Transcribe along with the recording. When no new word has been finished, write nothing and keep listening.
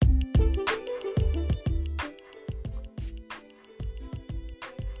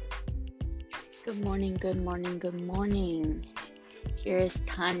Good morning, good morning, good morning. Here is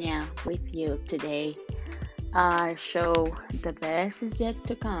Tanya with you today. Our show, The Best Is Yet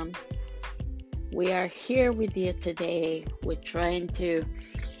to Come. We are here with you today. We're trying to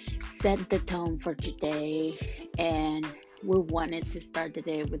set the tone for today, and we wanted to start the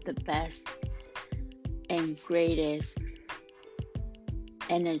day with the best and greatest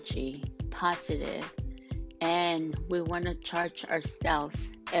energy, positive, and we want to charge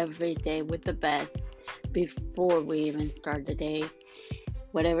ourselves every day with the best before we even start the day.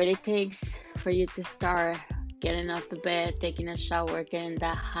 Whatever it takes for you to start getting out the bed, taking a shower, getting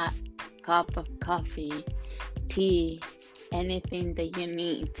that hot cup of coffee, tea, anything that you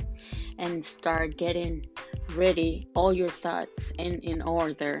need, and start getting ready all your thoughts in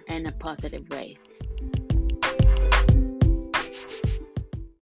order and a positive way.